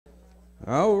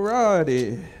All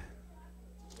righty.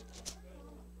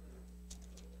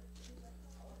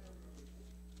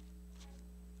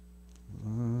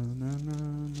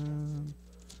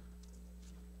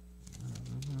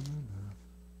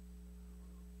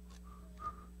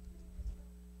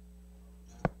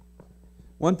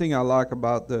 One thing I like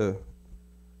about the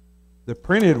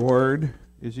printed word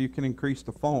is you can increase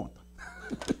the font.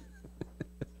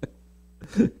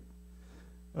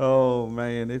 Oh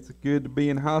man, it's good to be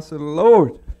in the house of the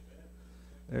Lord.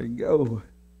 There you go.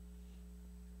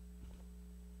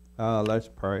 Let's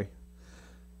pray.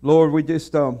 Lord, we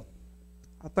just I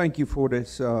thank you for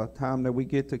this time that we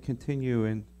get to continue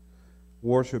in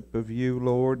worship of you,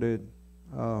 Lord.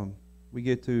 That we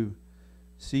get to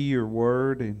see your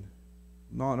word and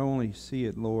not only see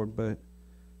it, Lord, but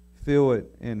feel it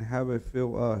and have it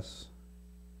feel us.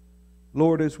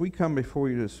 Lord, as we come before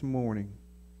you this morning,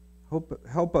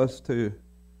 help us to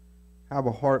have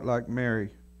a heart like Mary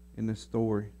in this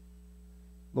story.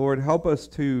 Lord, help us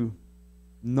to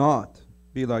not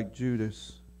be like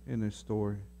Judas in this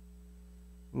story.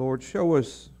 Lord, show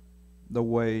us the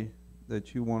way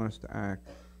that you want us to act.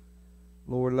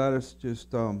 Lord, let us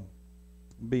just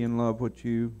be in love with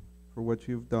you for what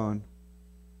you've done.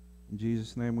 In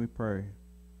Jesus' name we pray.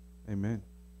 Amen.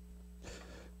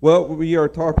 Well, we are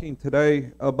talking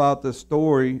today about the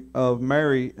story of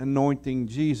Mary anointing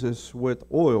Jesus with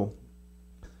oil.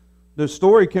 The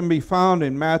story can be found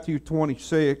in Matthew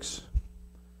 26.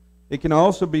 It can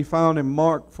also be found in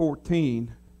Mark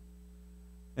 14.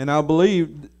 And I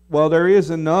believe, well, there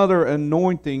is another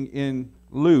anointing in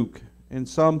Luke. And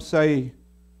some say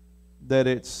that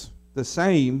it's the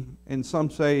same, and some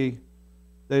say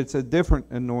that it's a different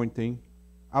anointing.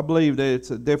 I believe that it's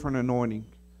a different anointing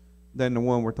than the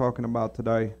one we're talking about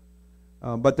today.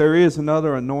 But there is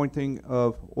another anointing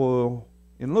of oil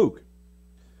in Luke.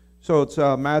 So it's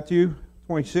Matthew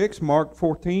 26, Mark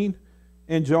 14,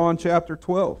 and John chapter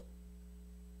 12.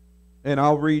 And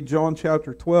I'll read John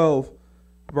chapter 12,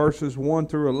 verses 1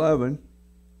 through 11.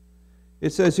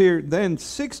 It says here, "Then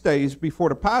 6 days before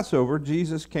the Passover,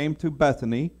 Jesus came to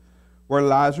Bethany, where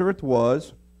Lazarus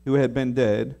was, who had been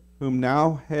dead, whom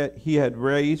now he had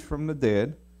raised from the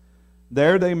dead.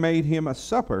 There they made him a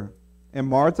supper, and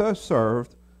Martha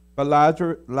served, but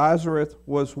Lazarus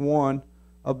was one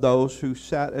of those who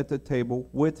sat at the table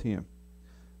with him.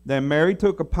 Then Mary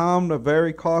took a pound of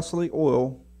very costly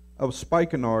oil of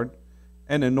spikenard,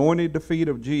 and anointed the feet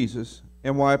of Jesus,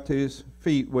 and wiped his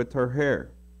feet with her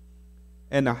hair.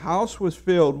 And the house was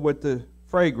filled with the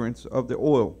fragrance of the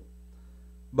oil.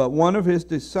 But one of his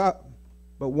disciples,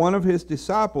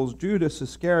 Judas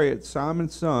Iscariot,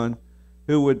 Simon's son,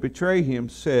 who would betray him,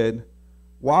 said,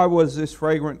 'Why was this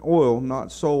fragrant oil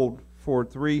not sold for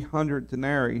 300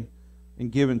 denarii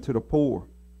and given to the poor?'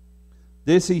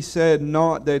 This he said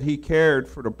not that he cared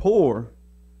for the poor,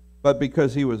 but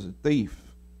because he was a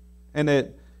thief, and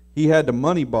that he had the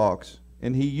money box,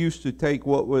 and he used to take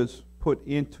what was put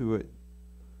into it.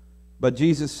 But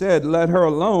Jesus said, 'Let her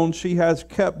alone. She has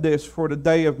kept this for the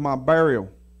day of my burial.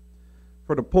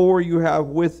 For the poor you have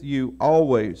with you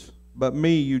always, but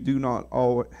me you do not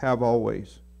have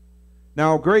always.'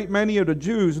 Now a great many of the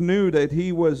Jews knew that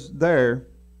he was there,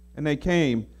 and they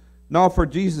came, not for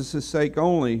Jesus' sake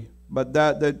only, but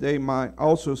that they might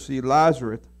also see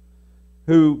Lazarus,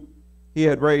 who he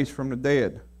had raised from the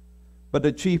dead. But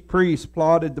the chief priests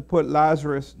plotted to put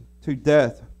Lazarus to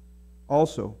death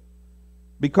also,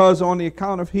 because on the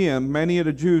account of him many of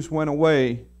the Jews went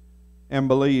away and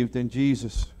believed in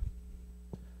Jesus."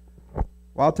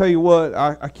 Well, I'll tell you what,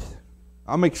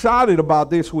 I'm excited about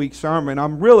this week's sermon.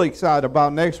 I'm really excited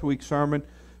about next week's sermon,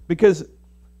 because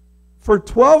for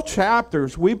 12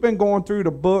 chapters we've been going through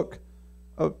the book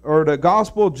or the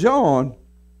Gospel of John,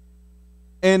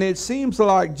 and it seems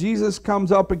like Jesus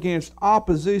comes up against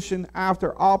opposition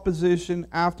after opposition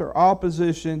after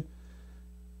opposition.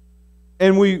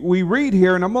 And we read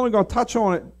here, and I'm only going to touch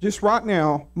on it just right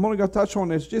now. I'm only going to touch on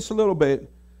this just a little bit.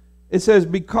 It says,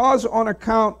 "Because on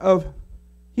account of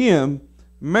him,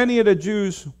 many of the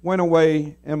Jews went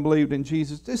away and believed in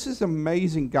Jesus." This is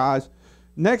amazing, guys.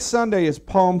 Next Sunday is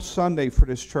Palm Sunday for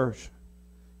this church.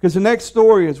 Because the next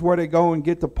story is where they go and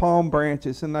get the palm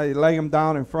branches, and they lay them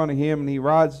down in front of him, and he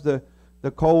rides the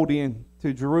colt in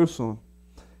to Jerusalem.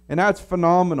 And that's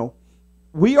phenomenal.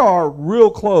 We are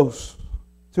real close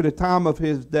to the time of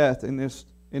his death in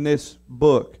this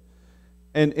book.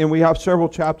 And we have several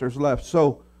chapters left.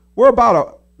 So we're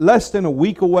about less than a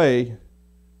week away,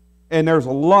 and there's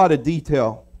a lot of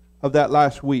detail of that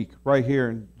last week right here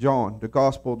in John, the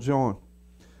Gospel of John.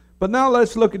 But now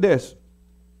let's look at this.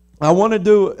 I want to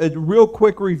do a real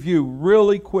quick review,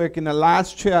 really quick, in the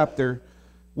last chapter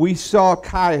we saw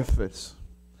Caiaphas.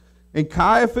 And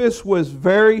Caiaphas was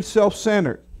very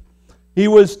self-centered. He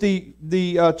was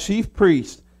the chief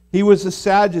priest. He was a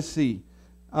Sadducee.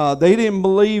 They didn't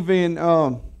believe in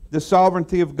the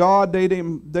sovereignty of God. They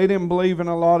didn't believe in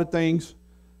a lot of things.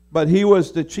 But he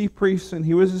was the chief priest and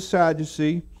he was a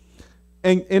Sadducee.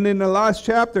 And in the last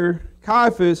chapter,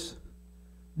 Caiaphas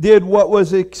did what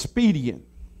was expedient.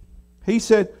 He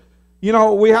said, you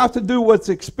know, we have to do what's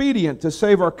expedient to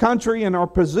save our country and our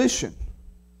position.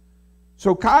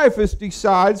 So Caiaphas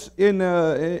decides, and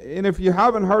if you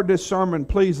haven't heard this sermon,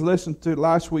 please listen to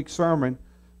last week's sermon.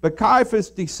 But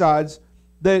Caiaphas decides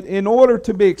that in order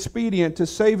to be expedient to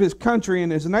save his country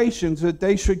and his nations, that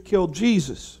they should kill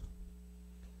Jesus.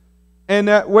 And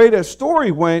that way the story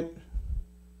went,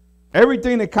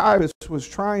 everything that Caiaphas was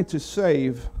trying to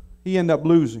save, he ended up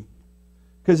losing.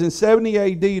 Because in 70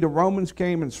 A.D., the Romans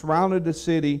came and surrounded the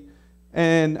city,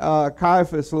 and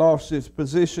Caiaphas lost his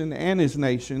position and his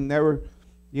nation. They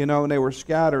were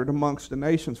scattered amongst the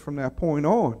nations from that point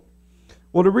on.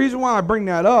 Well, the reason why I bring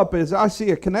that up is I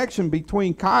see a connection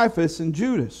between Caiaphas and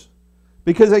Judas,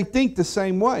 because they think the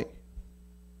same way.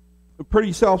 They're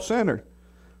pretty self-centered.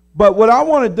 But what I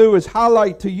want to do is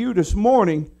highlight to you this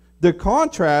morning the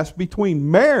contrast between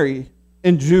Mary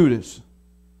and Judas.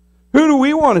 Who do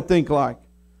we want to think like?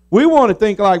 We want to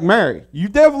think like Mary. You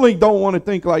definitely don't want to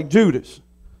think like Judas.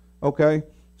 Okay?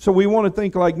 So we want to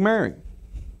think like Mary.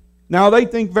 Now they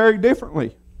think very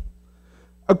differently.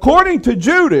 According to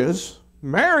Judas,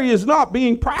 Mary is not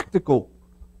being practical.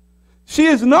 She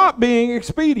is not being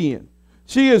expedient.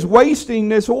 She is wasting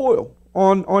this oil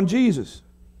on Jesus.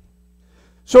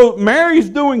 So Mary's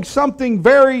doing something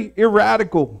very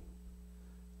irradical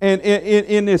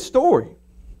in this story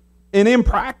and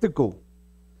impractical.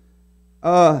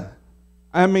 I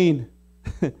mean,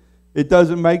 it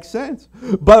doesn't make sense.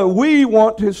 But we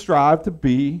want to strive to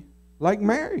be like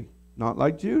Mary, not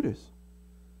like Judas.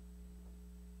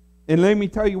 And let me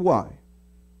tell you why.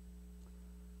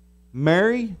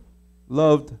 Mary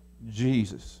loved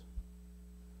Jesus.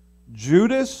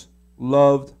 Judas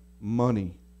loved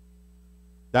money.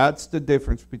 That's the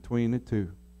difference between the two.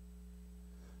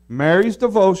 Mary's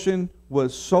devotion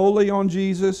was solely on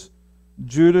Jesus.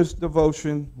 Judas'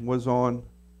 devotion was on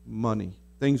money,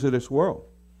 things of this world.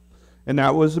 And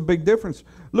that was a big difference.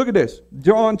 Look at this.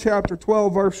 John chapter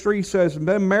 12, verse 3 says,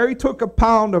 Then Mary took a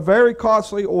pound of very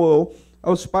costly oil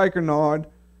of spikenard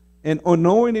and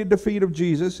anointed the feet of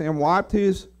Jesus and wiped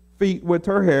his feet with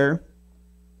her hair.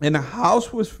 And the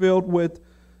house was filled with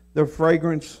the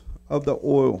fragrance of the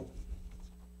oil.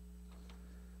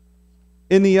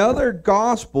 In the other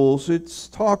Gospels, it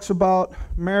talks about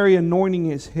Mary anointing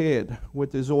his head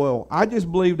with his oil. I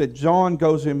just believe that John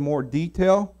goes in more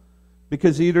detail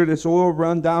because either this oil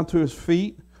run down to his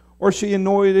feet or she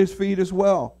anointed his feet as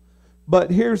well.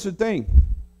 But here's the thing.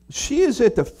 She is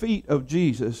at the feet of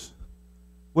Jesus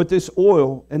with this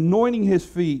oil, anointing his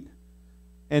feet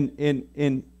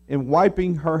and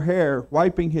wiping her hair,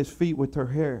 wiping his feet with her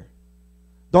hair.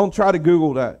 Don't try to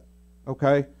Google that,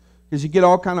 okay? Because you get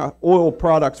all kind of oil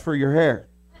products for your hair.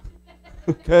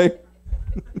 Okay?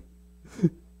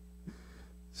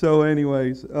 So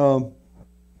anyways,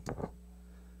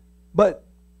 but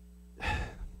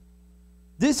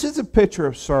this is a picture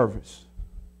of service.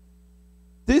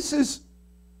 This is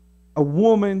a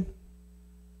woman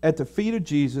at the feet of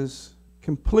Jesus,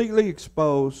 completely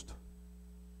exposed,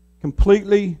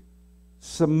 completely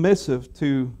submissive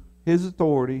to his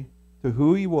authority, to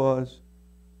who he was,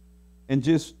 and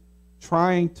just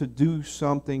trying to do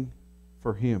something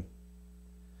for him.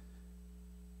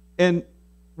 And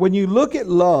when you look at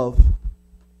love,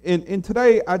 and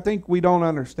today I think we don't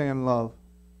understand love.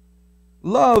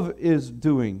 Love is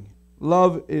doing.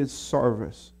 Love is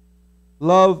service.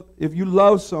 Love, if you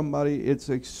love somebody, it's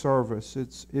a service.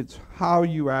 It's how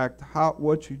you act,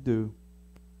 what you do.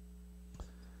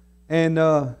 And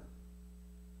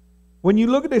when you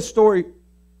look at this story,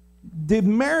 did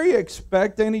Mary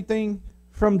expect anything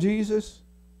from Jesus?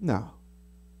 No.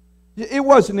 It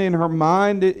wasn't in her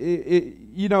mind.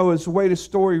 It's the way the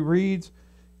story reads.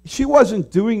 She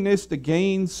wasn't doing this to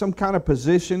gain some kind of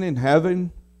position in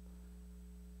heaven.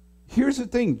 Here's the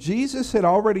thing. Jesus had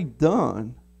already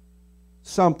done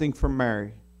something for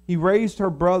Mary. He raised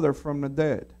her brother from the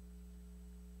dead.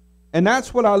 And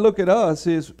that's what I look at us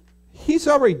is, he's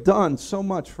already done so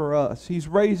much for us. He's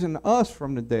raising us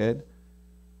from the dead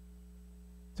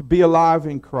to be alive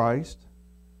in Christ.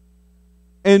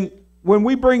 And when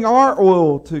we bring our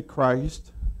oil to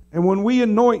Christ, and when we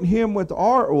anoint him with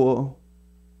our oil,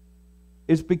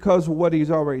 it's because of what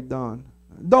he's already done.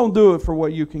 Don't do it for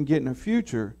what you can get in the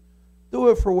future. Do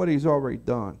it for what he's already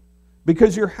done.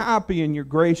 because you're happy and you're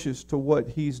gracious to what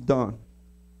He's done.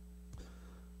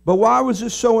 But why was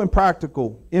this so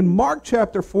impractical? In Mark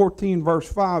chapter 14,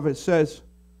 verse 5, it says,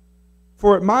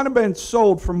 "For it might have been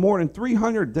sold for more than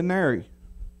 300 denarii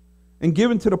and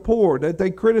given to the poor, that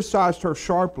they criticized her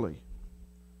sharply."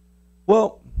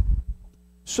 Well,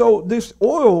 so this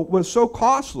oil was so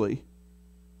costly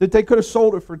that they could have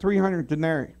sold it for 300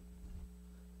 denarii.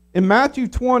 In Matthew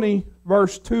 20,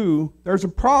 verse 2, there's a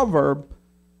proverb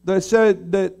that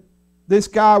said that this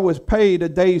guy was paid a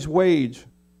day's wage,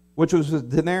 which was a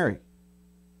denarii.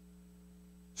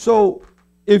 So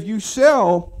if you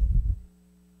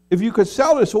could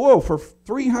sell this oil for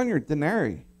 300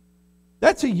 denarii,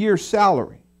 that's a year's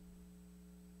salary.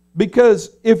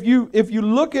 Because if you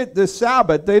look at the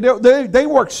Sabbath, they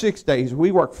work 6 days.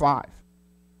 We work 5.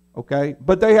 Okay?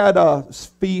 But they had a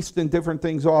feast and different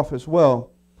things off as well.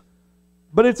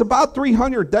 But it's about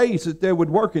 300 days that they would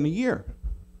work in a year.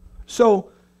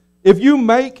 So if you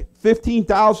make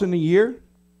 $15,000 a year,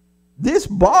 this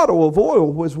bottle of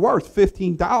oil was worth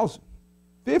 $15,000.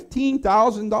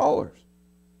 $15,000.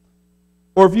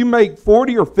 Or if you make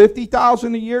 $40,000 or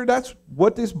 $50,000 a year, that's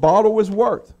what this bottle was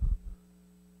worth.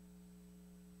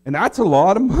 And that's a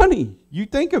lot of money. You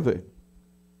think of it.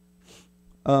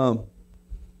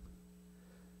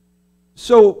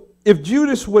 So if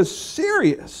Judas was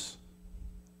serious,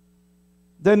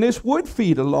 then this would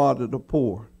feed a lot of the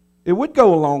poor. It would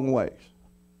go a long ways.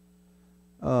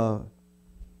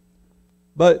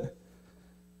 But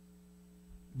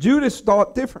Judas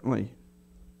thought differently.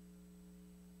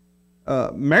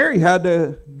 Mary had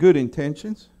the good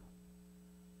intentions.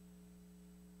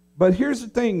 But here's the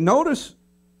thing. Notice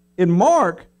in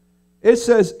Mark, it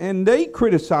says, and they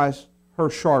criticized her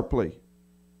sharply.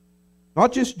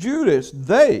 Not just Judas,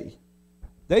 they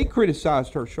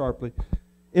criticized her sharply.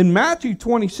 In Matthew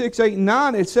 26, 8 and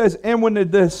 9, it says, and when the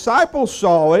disciples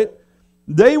saw it,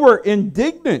 they were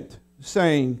indignant,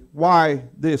 saying, why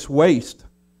this waste?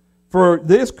 For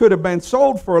this could have been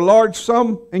sold for a large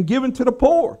sum and given to the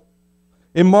poor.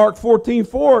 In Mark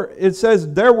 14:4, it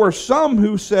says, there were some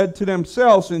who said to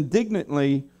themselves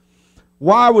indignantly,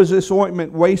 why was this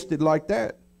ointment wasted like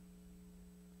that?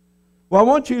 Well, I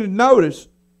want you to notice,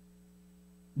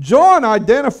 John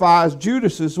identifies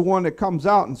Judas as the one that comes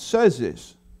out and says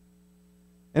this.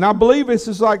 And I believe this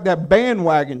is like that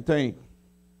bandwagon thing.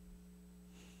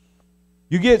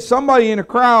 You get somebody in a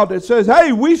crowd that says,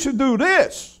 hey, we should do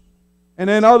this. And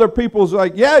then other people's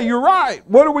like, yeah, you're right.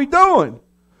 What are we doing?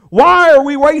 Why are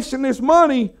we wasting this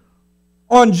money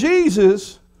on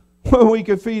Jesus when we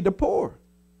could feed the poor?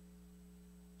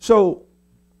 So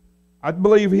I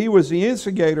believe he was the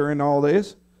instigator in all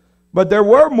this. But there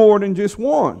were more than just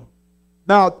one.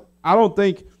 Now, I don't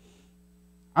think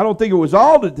it was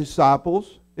all the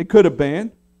disciples. It could have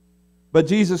been. But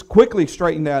Jesus quickly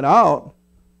straightened that out.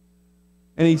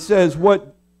 And he says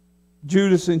what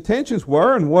Judas' intentions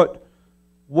were and what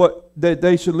that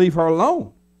they should leave her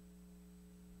alone.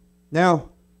 Now,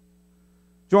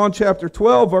 John chapter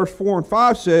 12, verse 4 and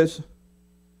 5 says,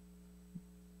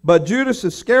 but Judas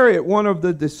Iscariot, one of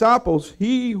the disciples,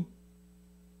 he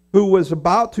who was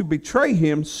about to betray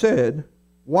him, said,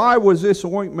 why was this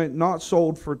ointment not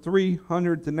sold for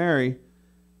 300 denarii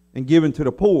and given to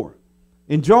the poor?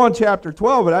 In John chapter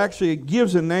 12, it actually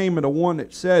gives a name of the one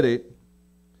that said it.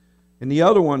 And the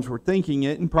other ones were thinking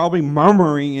it and probably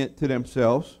murmuring it to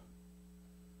themselves.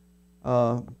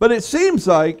 But it seems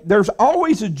like there's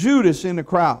always a Judas in the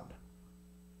crowd.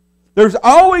 There's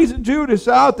always a Judas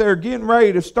out there getting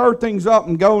ready to stir things up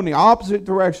and go in the opposite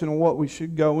direction of what we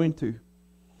should go into.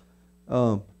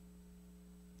 But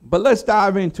let's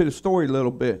dive into the story a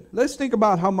little bit. Let's think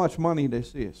about how much money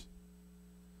this is.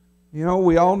 You know,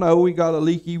 we all know we got a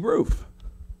leaky roof.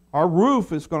 Our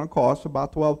roof is going to cost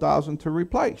about $12,000 to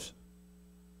replace.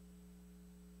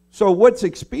 So what's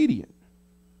expedient?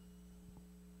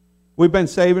 We've been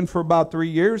saving for about 3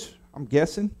 years, I'm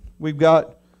guessing. We've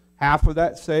got half of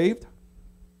that saved.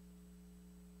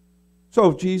 So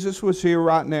if Jesus was here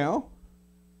right now,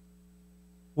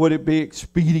 would it be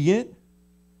expedient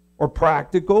or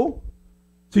practical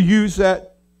to use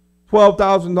that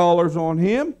 $12,000 on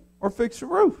him or fix the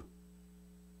roof?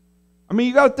 I mean,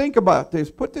 you got to think about this.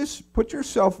 Put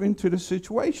yourself into the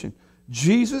situation.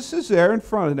 Jesus is there in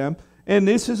front of them, and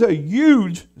this is a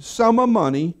huge sum of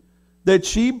money that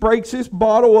she breaks this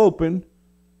bottle open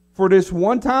for this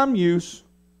one-time use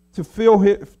to fill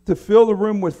the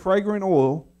room with fragrant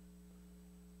oil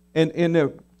and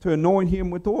to anoint him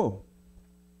with oil.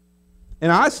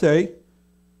 And I say,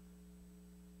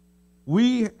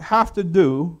 we have to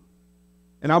do,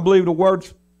 and I believe the word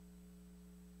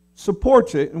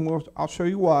supports it, and I'll show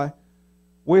you why,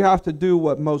 we have to do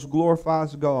what most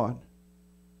glorifies God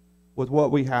with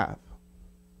what we have.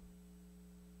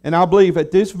 And I believe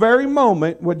at this very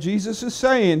moment, what Jesus is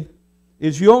saying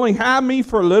is, you only have me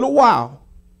for a little while.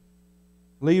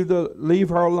 Leave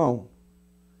her alone.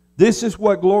 This is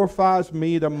what glorifies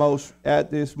me the most at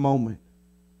this moment.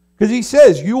 Because he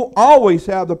says, you always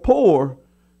have the poor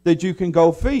that you can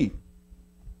go feed.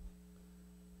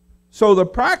 So the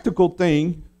practical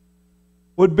thing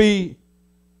would be,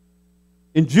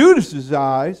 in Judas's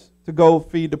eyes, to go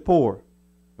feed the poor.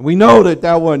 And we know that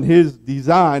that wasn't his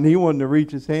design. He wanted to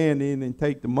reach his hand in and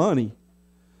take the money.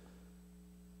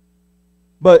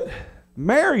 But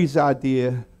Mary's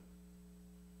idea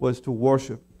was to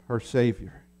worship her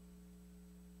Savior.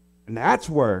 And that's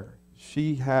where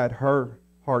she had her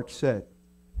heart set.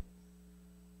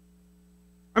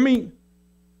 I mean,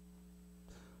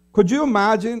 could you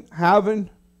imagine having,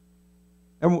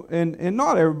 and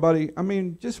not everybody, I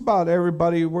mean, just about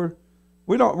everybody, we're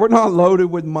not loaded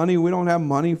with money. We don't have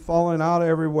money falling out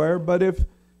everywhere. But if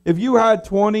you had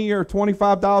 $20,000 or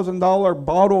 $25,000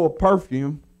 bottle of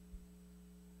perfume,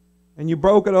 and you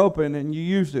broke it open and you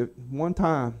used it one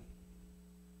time,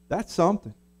 that's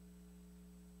something.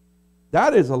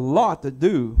 That is a lot to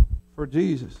do for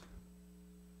Jesus.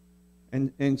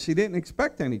 And she didn't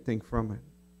expect anything from it.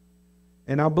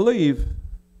 And I believe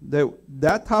that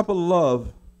that type of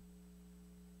love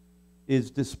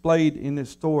is displayed in this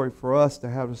story for us to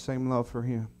have the same love for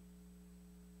Him.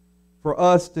 For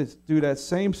us to do that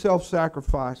same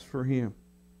self-sacrifice for Him.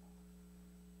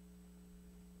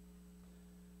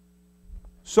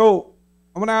 So,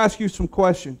 I'm going to ask you some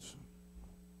questions.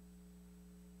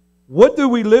 What do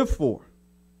we live for?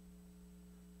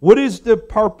 What is the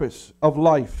purpose of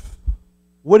life?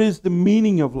 What is the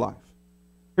meaning of life?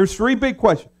 Here's three big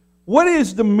questions. What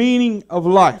is the meaning of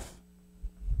life?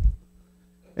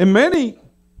 And many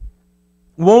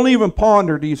won't even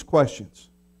ponder these questions.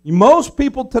 Most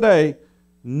people today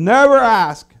never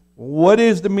ask, what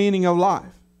is the meaning of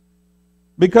life?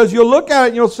 Because you'll look at it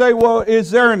and you'll say, well,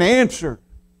 is there an answer?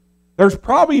 There's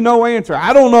probably no answer.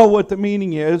 I don't know what the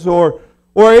meaning is, or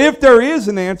if there is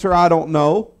an answer, I don't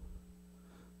know.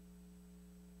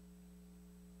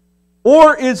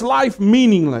 Or is life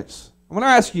meaningless? I'm going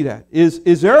to ask you that.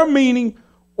 Is there a meaning,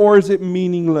 or is it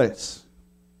meaningless?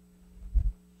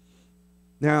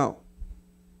 Now,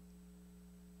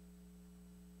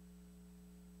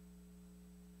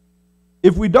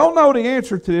 if we don't know the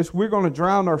answer to this, we're going to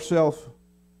drown ourselves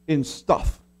in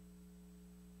stuff.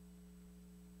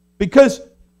 Because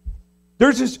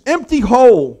there's this empty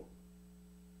hole,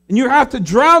 and you have to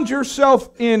drown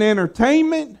yourself in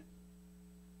entertainment,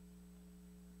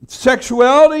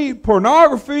 sexuality,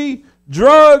 pornography,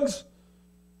 drugs,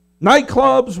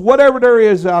 nightclubs, whatever there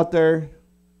is out there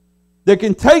that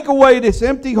can take away this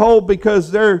empty hole, because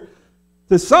to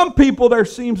some people there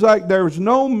seems like there's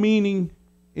no meaning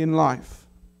in life.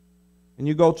 And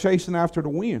you go chasing after the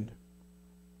wind.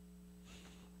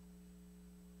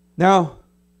 Now,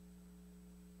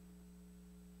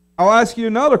 I'll ask you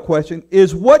another question.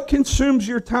 Is what consumes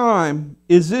your time,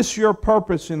 is this your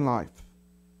purpose in life?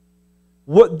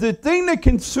 The thing that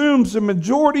consumes the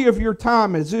majority of your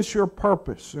time, is this your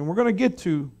purpose? And we're going to get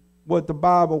to what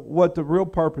the real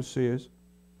purpose is.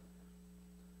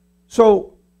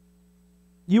 So,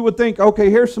 you would think, okay,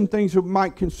 here's some things that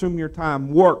might consume your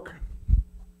time. Work.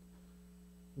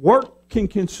 Work can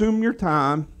consume your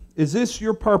time. Is this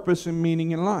your purpose and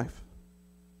meaning in life?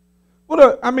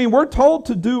 We're told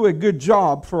to do a good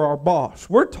job for our boss.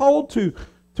 We're told to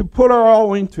put our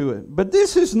all into it. But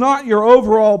this is not your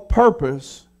overall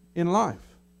purpose in life.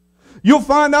 You'll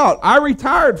find out. I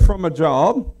retired from a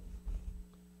job,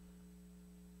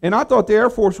 and I thought the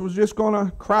Air Force was just going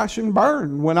to crash and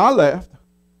burn when I left.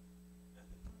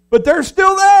 But they're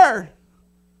still there.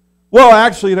 Well,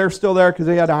 actually, they're still there because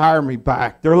they had to hire me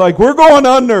back. They're like, we're going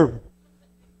under.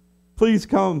 Please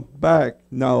come back.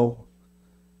 No.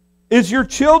 Is your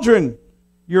children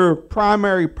your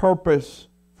primary purpose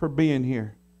for being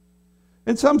here?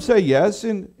 And some say yes,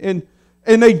 and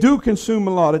they do consume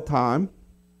a lot of time.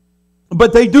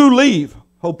 But they do leave,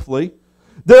 hopefully.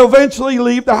 They'll eventually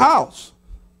leave the house.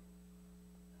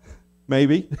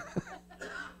 Maybe.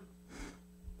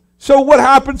 So what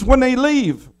happens when they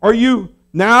leave? Are you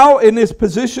now in this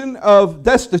position of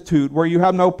destitute where you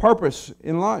have no purpose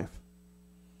in life?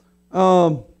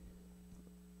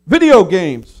 Video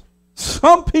games.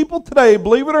 Some people today,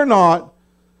 believe it or not,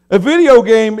 a video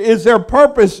game is their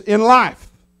purpose in life.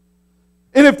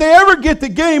 And if they ever get the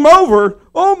game over,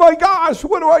 oh my gosh,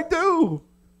 what do I do?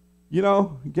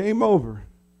 Game over.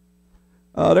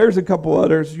 There's a couple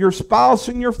others. Your spouse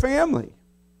and your family.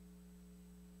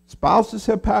 Spouses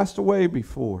have passed away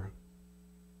before.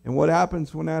 And what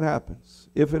happens when that happens?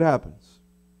 If it happens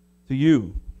to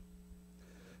you.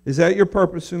 Is that your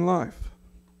purpose in life?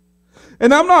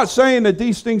 And I'm not saying that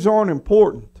these things aren't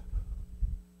important.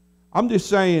 I'm just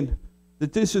saying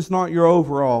that this is not your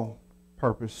overall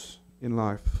purpose in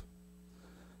life.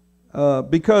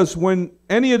 Because when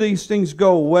any of these things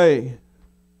go away,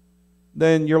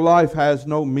 then your life has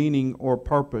no meaning or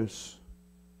purpose,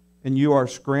 and you are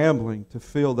scrambling to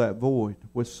fill that void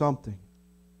with something.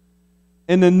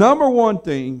 And the number one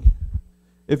thing,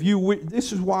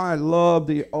 this is why I love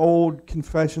the old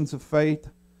confessions of faith.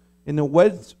 In the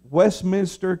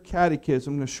Westminster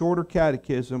Catechism, the shorter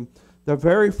catechism, the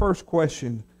very first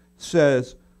question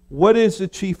says, what is the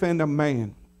chief end of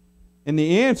man? And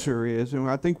the answer is, and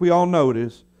I think we all know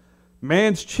this,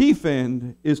 man's chief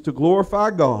end is to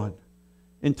glorify God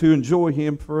and to enjoy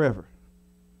Him forever.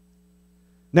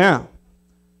 Now,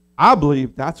 I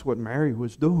believe that's what Mary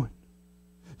was doing.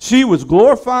 She was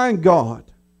glorifying God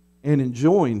and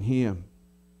enjoying Him.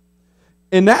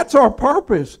 And that's our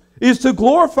purpose, is to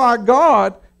glorify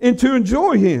God and to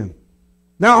enjoy Him.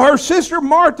 Now, her sister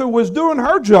Martha was doing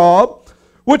her job,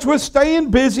 which was staying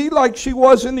busy like she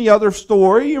was in the other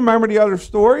story. You remember the other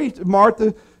story?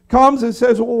 Martha comes and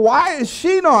says, well, why is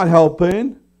she not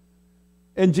helping?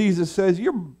 And Jesus says,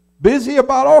 you're busy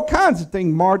about all kinds of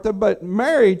things, Martha, but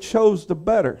Mary chose the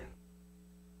better.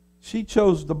 She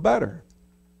chose the better.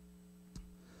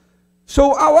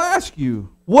 So I'll ask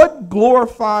you, what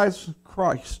glorifies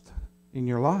Christ in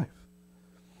your life?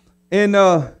 And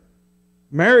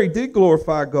Mary did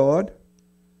glorify God.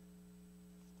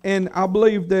 And I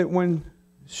believe that when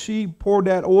she poured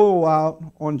that oil out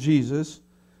on Jesus,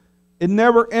 it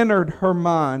never entered her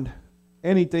mind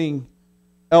anything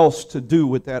else to do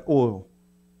with that oil.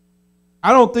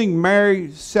 I don't think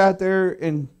Mary sat there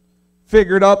and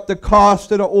figured up the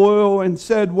cost of the oil and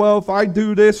said, well, if I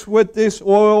do this with this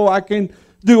oil, I can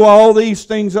do all these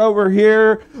things over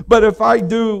here. But if I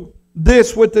do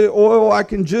this with the oil, I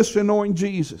can just anoint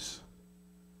Jesus.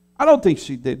 I don't think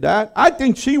she did that. I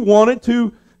think she wanted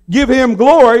to give Him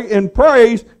glory and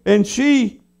praise, and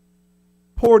she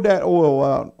poured that oil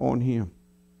out on Him.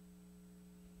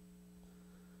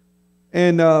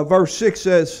 And verse 6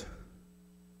 says,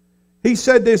 He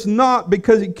said this not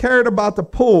because He cared about the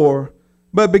poor,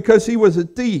 but because He was a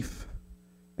thief.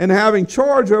 And having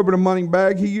charge over the money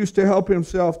bag, He used to help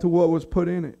Himself to what was put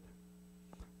in it.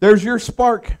 There's your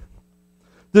spark.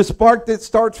 The spark that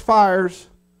starts fires,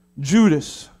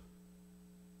 Judas.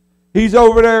 He's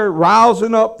over there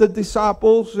rousing up the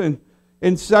disciples and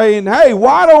saying, hey,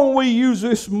 why don't we use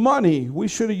this money? We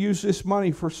should have used this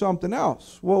money for something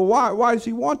else. Well, why does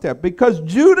he want that? Because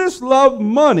Judas loved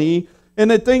money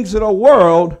and the things of the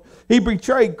world. He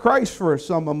betrayed Christ for a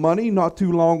sum of money not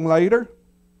too long later.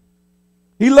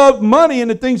 He loved money and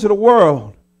the things of the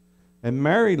world. And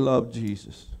Mary loved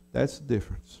Jesus. That's the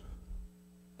difference.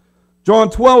 John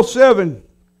 12:7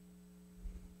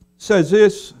 says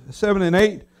this, 7 and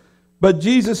 8. But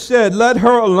Jesus said, let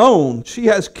her alone. She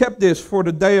has kept this for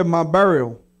the day of my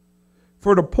burial.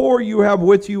 For the poor you have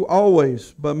with you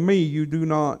always, but me you do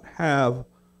not have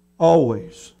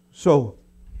always. So,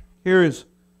 here is,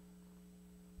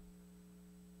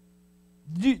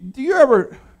 do you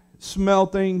ever smell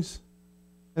things,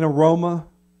 an aroma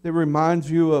that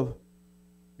reminds you of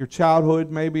your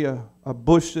childhood, maybe a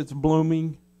bush that's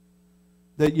blooming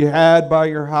that you had by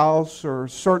your house, or a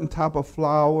certain type of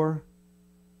flower?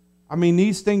 I mean,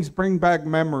 these things bring back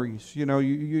memories. You know,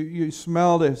 you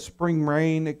smell the spring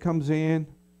rain that comes in.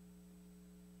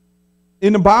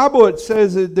 In the Bible, it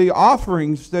says that the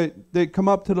offerings that come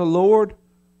up to the Lord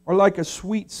are like a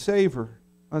sweet savor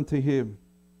unto Him.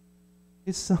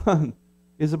 His Son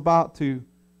is about to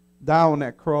die on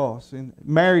that cross, and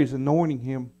Mary's anointing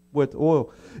Him with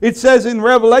oil. It says in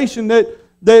Revelation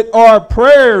that our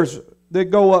prayers that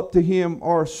go up to Him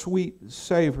are a sweet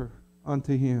savor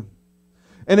unto Him.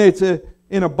 And it's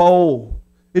in a bowl.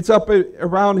 It's up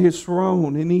around His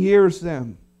throne, and He hears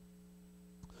them.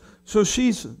 So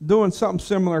she's doing something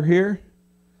similar here.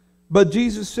 But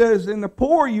Jesus says, in the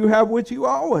poor you have with you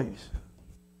always.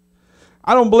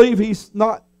 I don't believe He's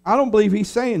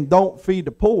saying don't feed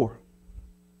the poor.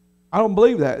 I don't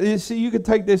believe that. You see, you could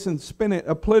take this and spin it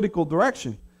a political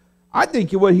direction. I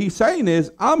think what He's saying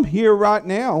is, I'm here right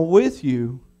now with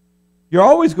you. You're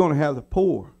always going to have the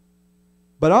poor.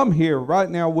 But I'm here right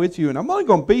now with you, and I'm only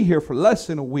going to be here for less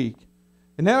than a week.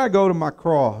 And then I go to my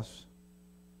cross,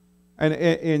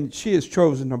 and she has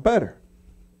chosen the better.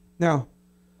 Now,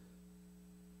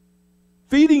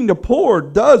 feeding the poor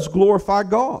does glorify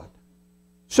God.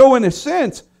 So in a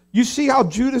sense, you see how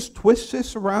Judas twists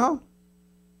this around?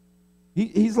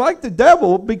 He's like the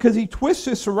devil because he twists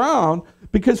this around,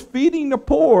 because feeding the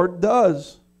poor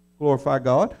does glorify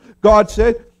God. God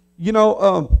said,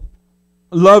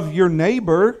 love your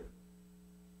neighbor.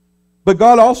 But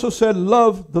God also said,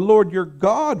 love the Lord your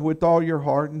God with all your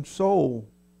heart and soul.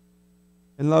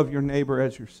 And love your neighbor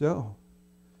as yourself.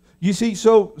 You see,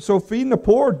 so feeding the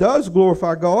poor does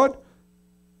glorify God.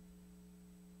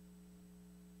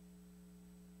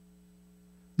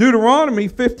 Deuteronomy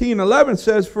 15:11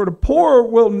 says, for the poor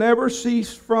will never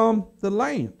cease from the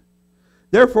land.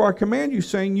 Therefore I command you,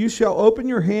 saying, you shall open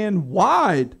your hand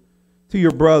wide to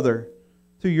your brother,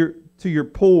 to your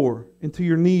poor, and to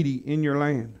your needy in your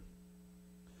land.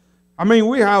 I mean,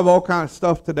 we have all kinds of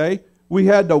stuff today. We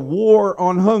had the war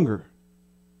on hunger.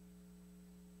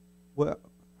 Well,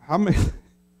 how many?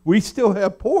 We still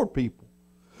have poor people.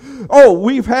 Oh,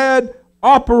 we've had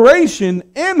Operation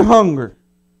End Hunger.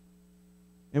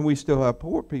 And we still have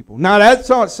poor people. Now, that's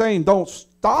not saying don't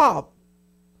stop.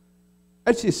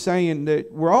 That's just saying that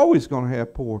we're always going to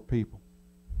have poor people.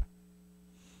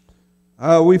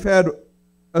 We've had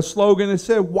a slogan that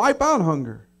said, wipe out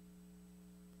hunger.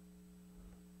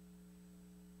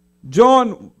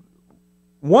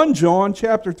 1 John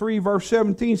chapter 3 verse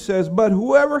 17 says, but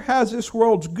whoever has this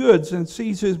world's goods and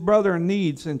sees his brother in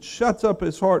needs and shuts up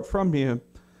his heart from him,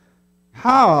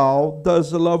 how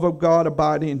does the love of God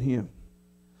abide in him?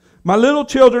 My little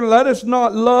children, let us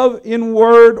not love in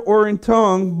word or in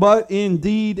tongue, but in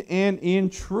deed and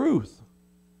in truth.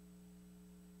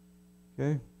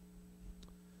 Okay.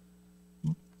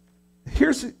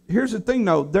 Here's the thing,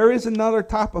 though. There is another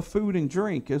type of food and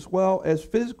drink as well as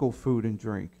physical food and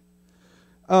drink.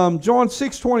 John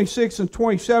 6:26 and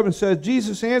 27 says,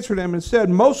 Jesus answered them and said,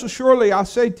 most assuredly I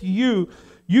say to you,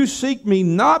 you seek me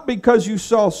not because you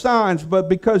saw signs, but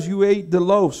because you ate the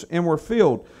loaves and were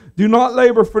filled. Do not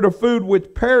labor for the food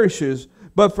which perishes,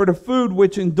 but for the food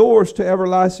which endures to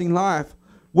everlasting life,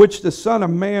 which the Son of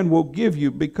Man will give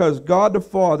you, because God the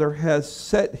Father has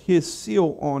set his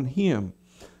seal on him.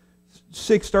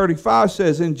 6:35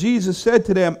 says, and Jesus said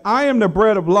to them, I am the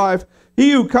bread of life.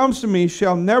 He who comes to me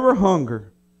shall never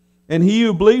hunger, and he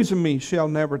who believes in me shall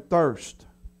never thirst.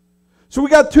 So we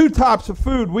got two types of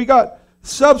food. We got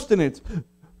substance.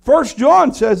 1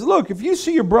 John says, look, if you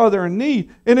see your brother in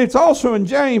need, and it's also in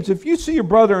James, if you see your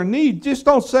brother in need, just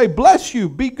don't say, bless you,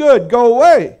 be good, go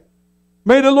away.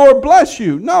 May the Lord bless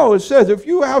you. No, it says, if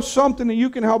you have something that you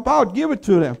can help out, give it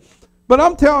to them. But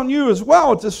I'm telling you as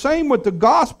well, it's the same with the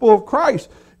gospel of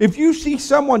Christ. If you see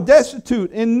someone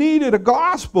destitute and needed a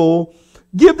gospel,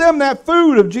 give them that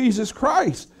food of Jesus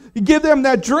Christ. You give them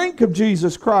that drink of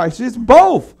Jesus Christ. It's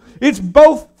both. It's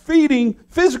both feeding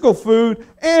physical food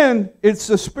and it's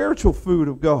the spiritual food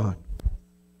of God.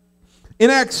 In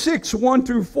Acts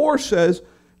 6:1-4 says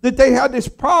that they had this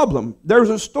problem. There's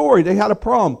a story. They had a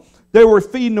problem. They were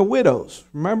feeding the widows.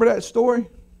 Remember that story?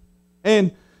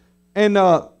 And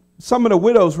some of the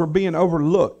widows were being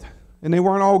overlooked, and they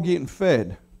weren't all getting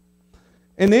fed.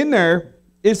 And in there,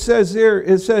 it says, it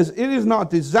is not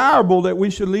desirable that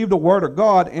we should leave the word of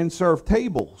God and serve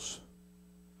tables.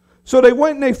 So they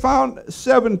went and they found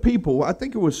 7 people. I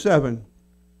think it was 7.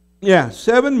 Yeah,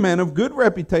 7 men of good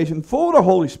reputation, full of the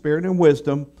Holy Spirit and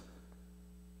wisdom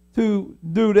to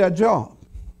do that job.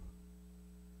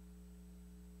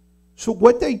 So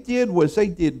what they did was they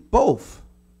did both.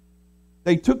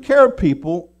 They took care of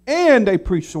people and they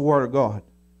preached the Word of God.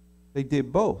 They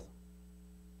did both.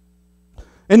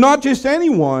 And not just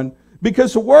anyone,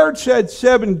 because the Word said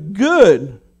 7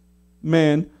 good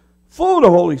men full of the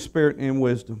Holy Spirit and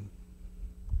wisdom.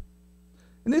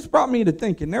 And this brought me to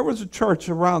thinking, there was a church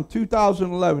around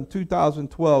 2011,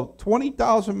 2012,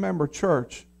 20,000 member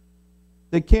church.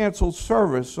 They canceled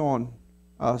service on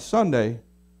Sunday,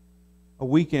 a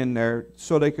weekend there,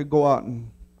 so they could go out and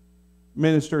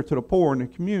minister to the poor in the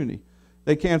community.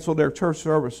 They canceled their church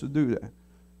service to do that.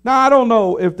 Now, I don't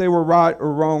know if they were right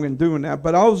or wrong in doing that,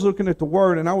 but I was looking at the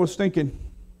Word and I was thinking,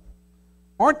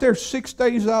 aren't there 6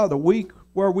 days out of the week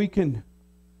where we can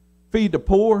feed the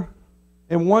poor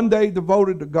and 1 day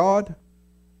devoted to God?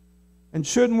 And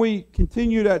shouldn't we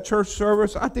continue that church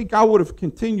service? I think I would have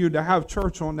continued to have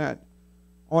church on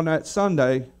that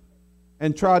Sunday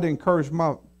and try to encourage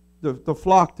the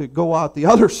flock to go out the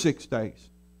other 6 days.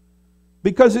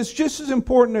 Because it's just as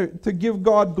important to give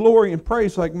God glory and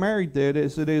praise like Mary did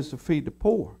as it is to feed the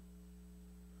poor.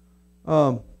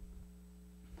 I'm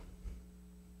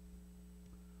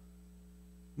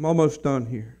almost done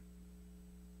here.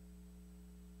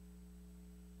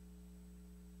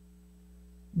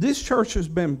 This church has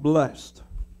been blessed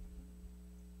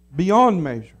beyond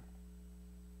measure.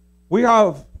 We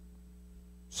have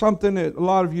something that a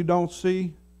lot of you don't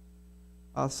see.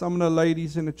 Some of the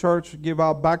ladies in the church give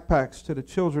out backpacks to the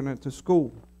children at the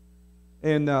school.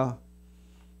 And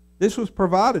this was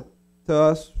provided to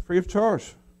us free of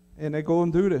charge. And they go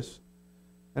and do this.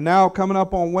 And now coming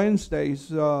up on Wednesdays,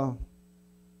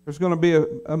 there's going to be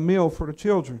a meal for the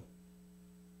children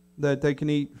that they can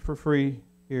eat for free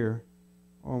here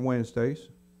on Wednesdays.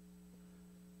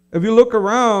 If you look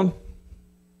around,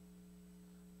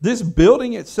 this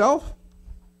building itself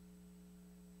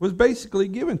was basically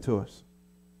given to us.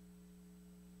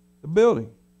 The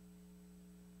building.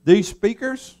 These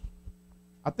speakers,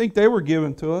 I think they were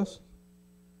given to us.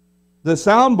 The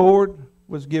soundboard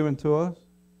was given to us.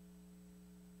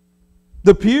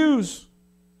 The pews,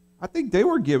 I think they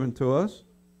were given to us.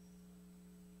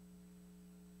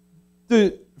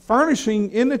 The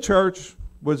furnishing in the church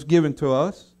was given to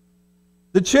us.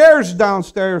 The chairs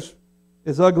downstairs,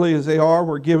 as ugly as they are,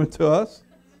 were given to us.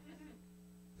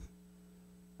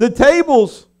 The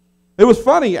tables, it was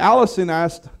funny, Allison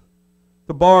asked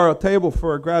to borrow a table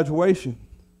for a graduation.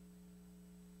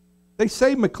 They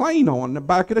say McLean on the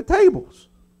back of the tables.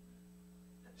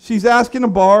 She's asking to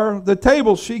borrow the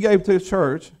tables she gave to the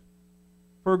church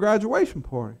for a graduation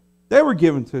party. They were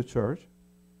given to the church.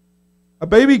 A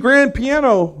baby grand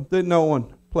piano that no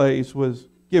one plays was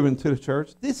given to the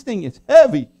church. This thing is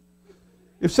heavy.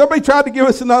 If somebody tried to give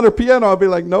us another piano, I'd be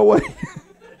like, no way.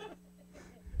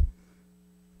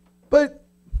 But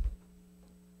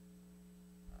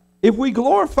if we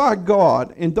glorify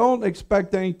God and don't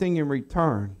expect anything in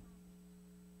return,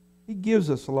 He gives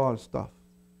us a lot of stuff.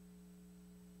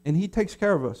 And He takes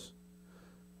care of us.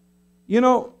 You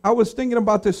know, I was thinking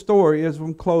about this story as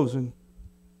I'm closing.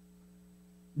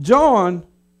 John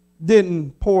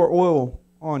didn't pour oil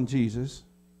on Jesus.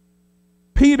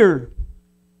 Peter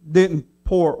didn't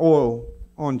pour oil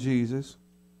on Jesus.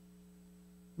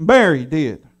 Mary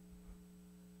did.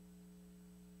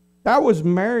 That was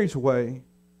Mary's way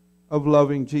of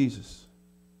loving Jesus.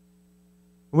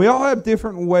 We all have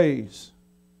different ways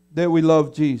that we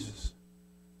love Jesus.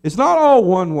 It's not all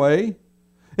one way.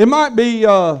 It might be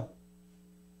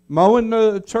mowing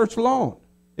the church lawn.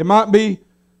 It might be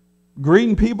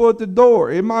greeting people at the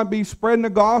door. It might be spreading the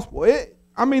gospel.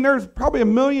 There's probably a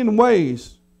million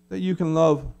ways that you can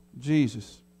love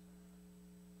Jesus.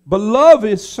 But love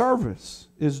is service,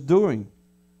 is doing.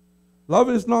 Love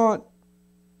is not,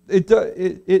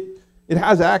 it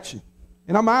has action.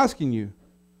 And I'm asking you,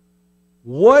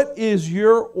 what is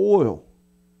your oil?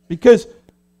 Because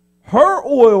her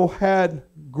oil had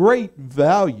great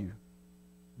value.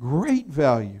 Great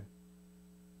value.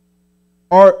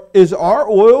 Or is our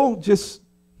oil just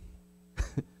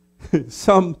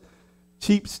some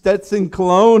cheap Stetson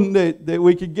cologne that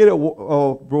we could get at...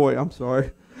 Oh, boy, I'm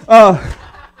sorry.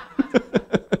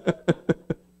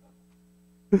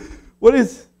 What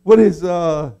is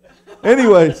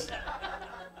anyways.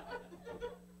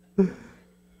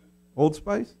 Old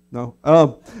Spice? No.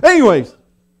 Anyways.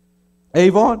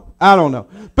 Avon? I don't know.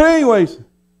 But anyways,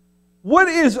 what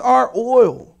is our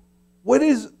oil? What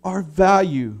is our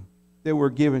value that we're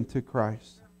giving to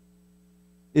Christ?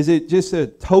 Is it just a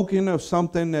token of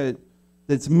something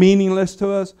that's meaningless to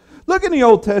us? Look in the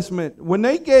Old Testament. When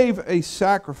they gave a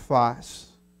sacrifice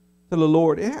to the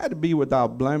Lord, it had to be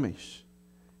without blemish.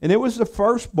 And it was the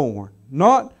firstborn.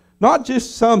 Not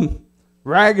just some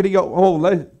raggedy,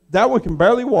 that one can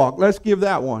barely walk. Let's give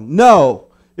that one. No.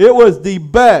 It was the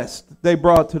best they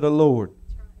brought to the Lord.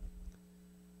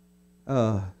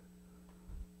 And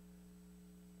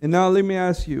now let me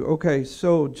ask you, okay,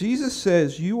 so Jesus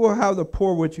says you will have the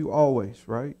poor with you always,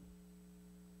 right?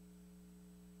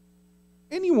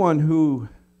 Anyone who,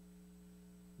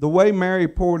 the way Mary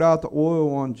poured out the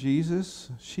oil on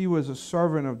Jesus, she was a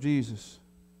servant of Jesus.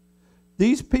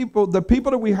 These people, the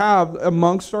people that we have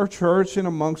amongst our church and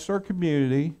amongst our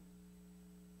community,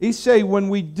 He say, when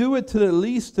we do it to the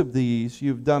least of these,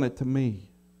 you've done it to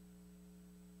me.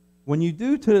 When you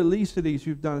do to the least of these,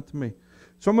 you've done it to me.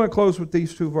 So I'm going to close with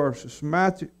these two verses.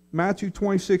 Matthew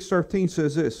 26:13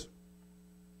 says this.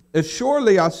 As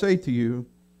surely I say to you,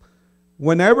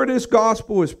 whenever this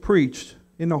gospel is preached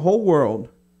in the whole world,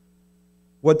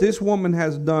 what this woman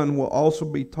has done will also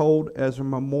be told as a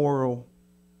memorial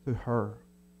to her.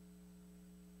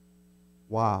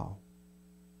 Wow.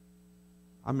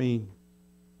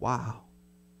 Wow.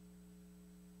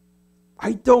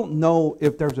 I don't know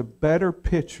if there's a better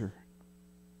picture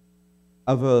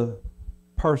of a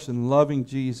person loving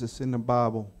Jesus in the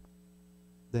Bible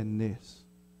than this.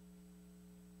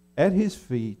 At His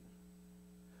feet,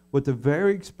 with a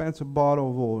very expensive bottle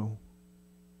of oil,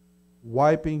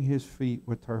 wiping His feet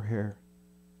with her hair.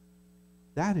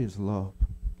 That is love.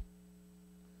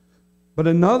 But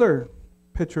another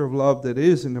picture of love that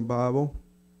is in the Bible,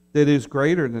 that is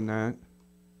greater than that,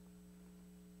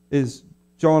 is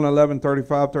John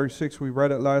 11:35-36. We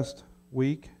read it last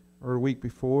week or a week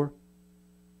before.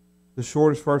 The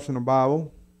shortest verse in the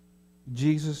Bible.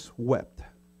 Jesus wept.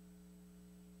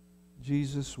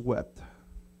 Jesus wept.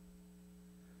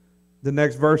 The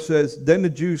next verse says, then the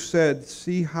Jews said,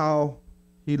 see how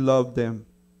he loved them.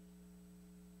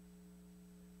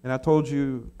 And I told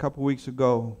you a couple weeks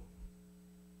ago,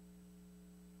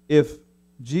 if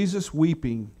Jesus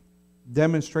weeping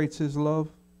demonstrates his love,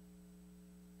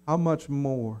 how much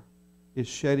more is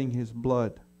shedding his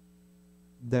blood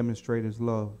demonstrate his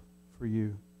love for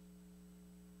you?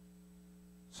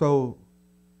 So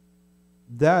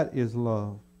that is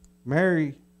love.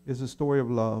 Mary is a story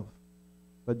of love,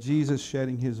 but Jesus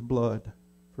shedding his blood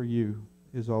for you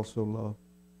is also love.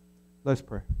 Let's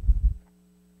pray.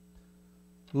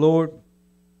 Lord,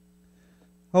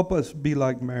 help us be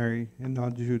like Mary and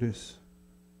not Judas.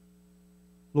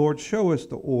 Lord, show us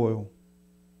the oil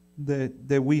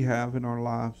that we have in our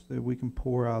lives that we can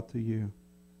pour out to you.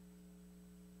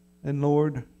 And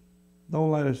Lord,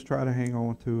 don't let us try to hang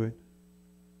on to it.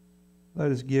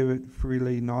 Let us give it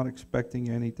freely, not expecting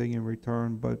anything in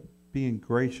return, but being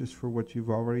gracious for what you've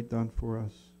already done for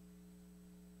us.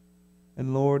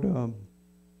 And Lord,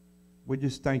 we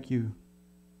just thank you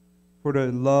for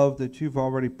the love that you've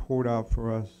already poured out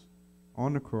for us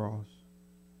on the cross.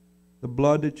 The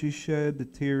blood that you shed, the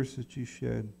tears that you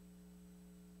shed.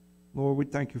 Lord, we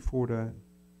thank you for that.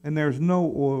 And there's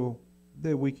no oil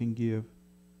that we can give.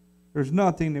 There's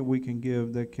nothing that we can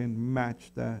give that can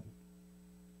match that.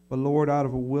 But Lord, out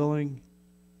of a willing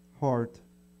heart,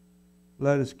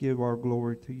 let us give our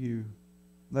glory to you.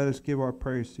 Let us give our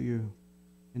praise to you.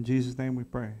 In Jesus' name we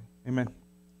pray. Amen.